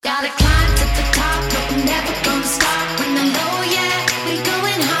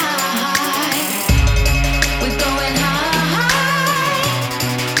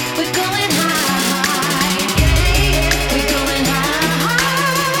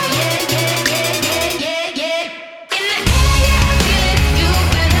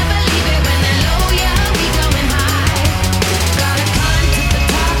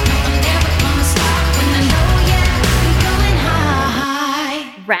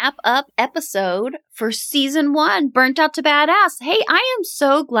wrap up episode for season 1, Burnt Out to Badass. Hey, I am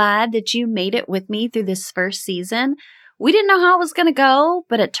so glad that you made it with me through this first season. We didn't know how it was going to go,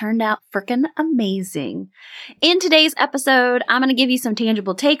 but it turned out freaking amazing. In today's episode, I'm going to give you some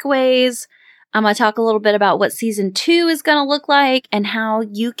tangible takeaways. I'm going to talk a little bit about what season 2 is going to look like and how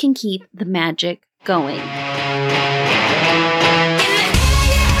you can keep the magic going.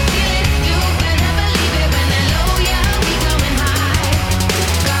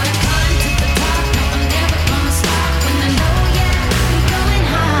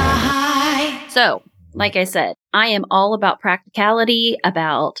 So, like I said, I am all about practicality,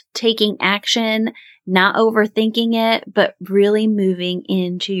 about taking action, not overthinking it, but really moving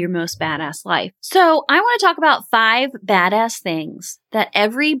into your most badass life. So I want to talk about 5 badass things that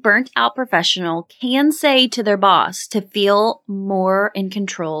every burnt out professional can say to their boss to feel more in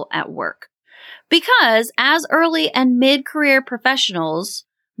control at work. Because as early and mid-career professionals,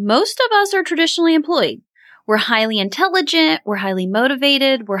 most of us are traditionally employed. We're highly intelligent, we're highly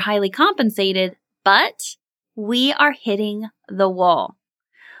motivated, we're highly compensated, but we are hitting the wall.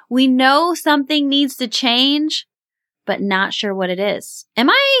 We know something needs to change, but not sure what it is. Am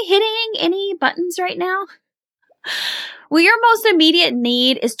I hitting any buttons right now? Well, your most immediate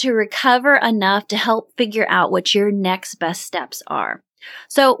need is to recover enough to help figure out what your next best steps are.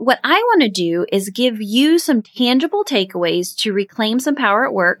 So what I want to do is give you some tangible takeaways to reclaim some power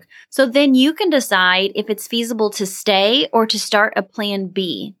at work, so then you can decide if it's feasible to stay or to start a plan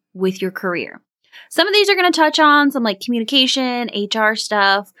B with your career. Some of these are going to touch on some like communication, HR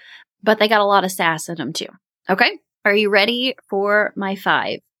stuff, but they got a lot of sass in them too. Okay. Are you ready for my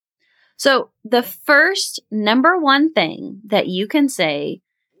 5? So the first number 1 thing that you can say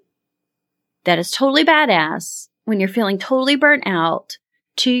that is totally badass when you're feeling totally burnt out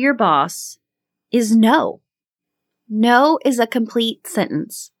to your boss is no. No is a complete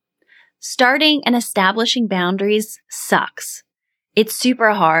sentence. Starting and establishing boundaries sucks. It's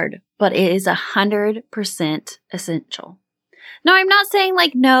super hard, but it is 100% essential. Now, I'm not saying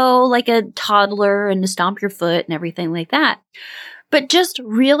like no, like a toddler and to stomp your foot and everything like that, but just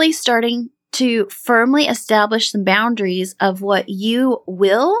really starting to firmly establish some boundaries of what you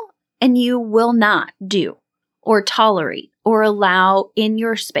will and you will not do or tolerate or allow in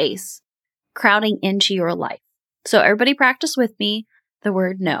your space, crowding into your life. So everybody practice with me the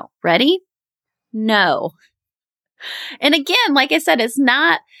word no. Ready? No. And again, like I said, it's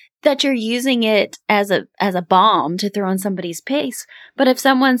not that you're using it as a bomb to throw in somebody's face. But if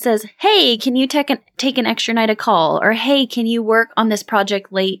someone says, hey, can you take an extra night of call? Or hey, can you work on this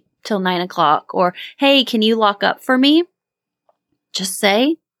project late till 9 o'clock? Or hey, can you lock up for me? Just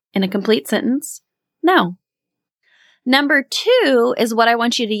say in a complete sentence, no. Number 2 is what I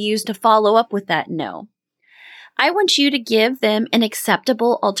want you to use to follow up with that no. I want you to give them an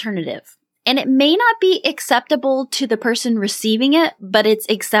acceptable alternative. And it may not be acceptable to the person receiving it, but it's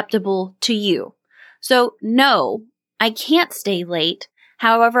acceptable to you. So no, I can't stay late.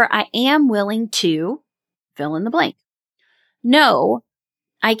 However, I am willing to fill in the blank. No,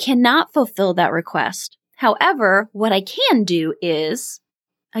 I cannot fulfill that request. However, what I can do is,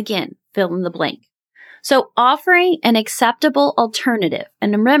 again, fill in the blank. So offering an acceptable alternative,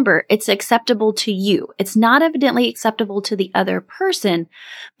 and remember, it's acceptable to you. It's not evidently acceptable to the other person,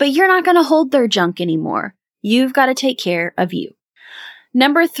 but you're not going to hold their junk anymore. You've got to take care of you.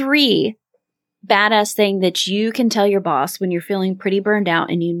 Number 3, badass thing that you can tell your boss when you're feeling pretty burned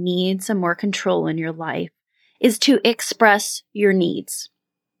out and you need some more control in your life is to express your needs.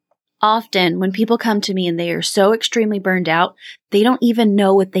 Often when people come to me and they are so extremely burned out, they don't even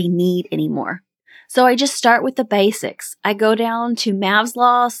know what they need anymore. So I just start with the basics. I go down to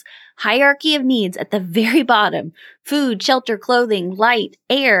Maslow's hierarchy of needs at the very bottom. Food, shelter, clothing, light,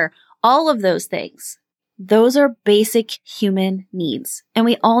 air, all of those things. Those are basic human needs. And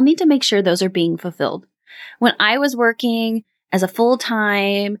we all need to make sure those are being fulfilled. When I was working as a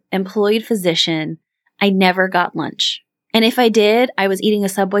full-time employed physician, I never got lunch. And if I did, I was eating a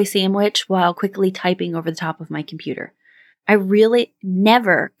Subway sandwich while quickly typing over the top of my computer. I really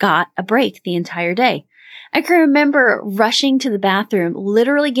never got a break the entire day. I can remember rushing to the bathroom,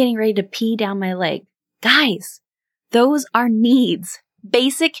 literally getting ready to pee down my leg. Guys, those are needs.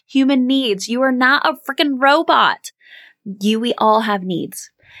 Basic human needs. You are not a freaking robot. We all have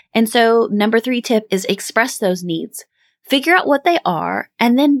needs. And so number 3 tip is express those needs. Figure out what they are,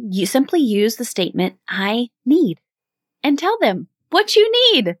 and then you simply use the statement, I need, and tell them what you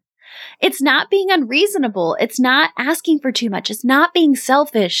need. It's not being unreasonable. It's not asking for too much. It's not being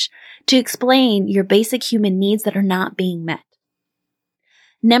selfish to explain your basic human needs that are not being met.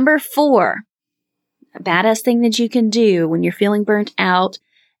 Number 4, a badass thing that you can do when you're feeling burnt out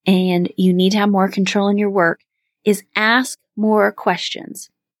and you need to have more control in your work is ask more questions.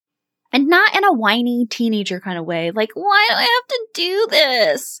 And not in a whiny teenager kind of way, like, why do I have to do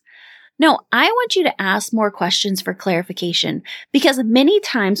this? No, I want you to ask more questions for clarification, because many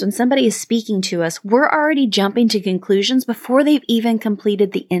times when somebody is speaking to us, we're already jumping to conclusions before they've even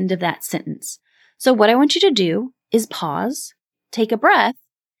completed the end of that sentence. So what I want you to do is pause, take a breath,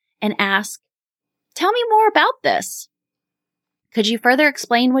 and ask, tell me more about this. Could you further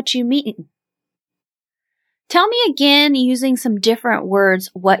explain what you mean? Tell me again using some different words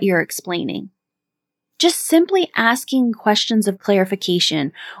what you're explaining. Just simply asking questions of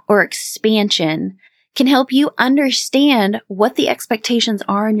clarification or expansion can help you understand what the expectations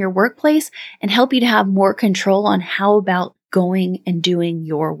are in your workplace and help you to have more control on how about going and doing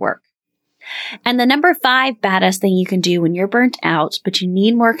your work. And the number 5 badass thing you can do when you're burnt out, but you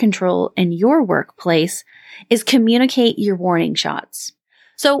need more control in your workplace, is communicate your warning shots.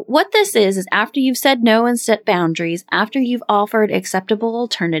 So what this is after you've said no and set boundaries, after you've offered acceptable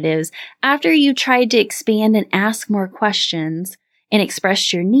alternatives, after you tried to expand and ask more questions and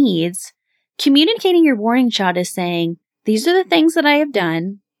express your needs, communicating your warning shot is saying, these are the things that I have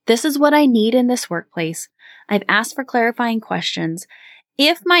done. This is what I need in this workplace. I've asked for clarifying questions.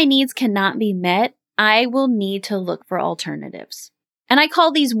 If my needs cannot be met, I will need to look for alternatives. And I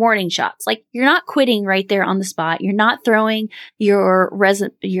call these warning shots. Like, you're not quitting right there on the spot. You're not throwing your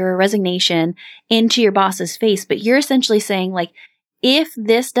resignation into your boss's face, but you're essentially saying, like, if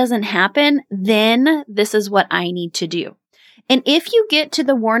this doesn't happen, then this is what I need to do. And if you get to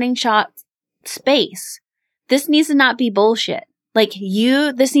the warning shot space, this needs to not be bullshit. Like,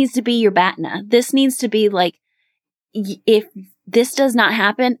 this needs to be your BATNA. This needs to be like, if this does not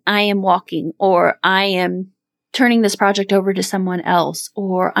happen, I am walking, or I am turning this project over to someone else,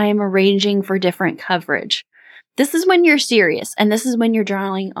 or I am arranging for different coverage. This is when you're serious, and this is when you're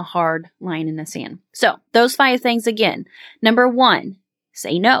drawing a hard line in the sand. So those 5 things again. Number 1,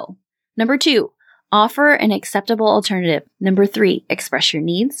 say no. Number 2, offer an acceptable alternative. Number 3, express your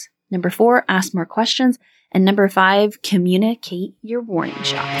needs. Number 4, ask more questions. And number 5, communicate your warning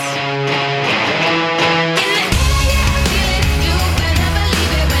shots.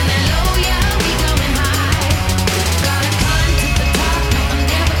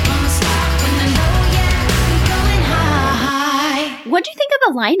 What do you think of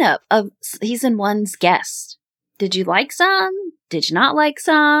the lineup of season 1's guests? Did you like some? Did you not like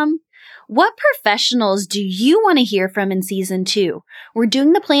some? What professionals do you want to hear from in season 2? We're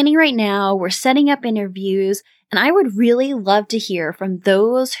doing the planning right now. We're setting up interviews, and I would really love to hear from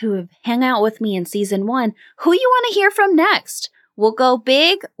those who have hung out with me in season 1, who you want to hear from next. We'll go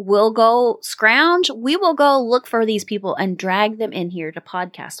big. We'll go scrounge. We will go look for these people and drag them in here to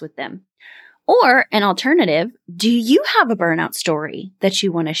podcast with them. Or an alternative, do you have a burnout story that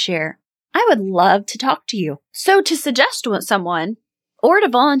you want to share? I would love to talk to you. So to suggest someone or to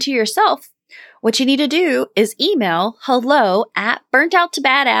volunteer yourself, what you need to do is email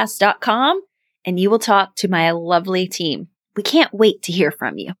hello@burnouttobadass.com and you will talk to my lovely team. We can't wait to hear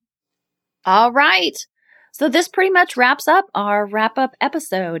from you. All right. So this pretty much wraps up our wrap-up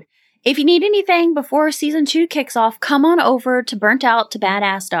episode. If you need anything before season 2 kicks off, come on over to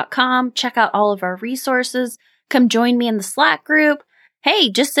burnouttobadass.com. Check out all of our resources. Come join me in the Slack group. Hey,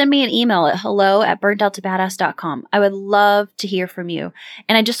 just send me an email at hello@burnouttobadass.com. I would love to hear from you.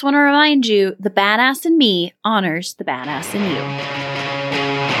 And I just want to remind you, the badass in me honors the badass in you.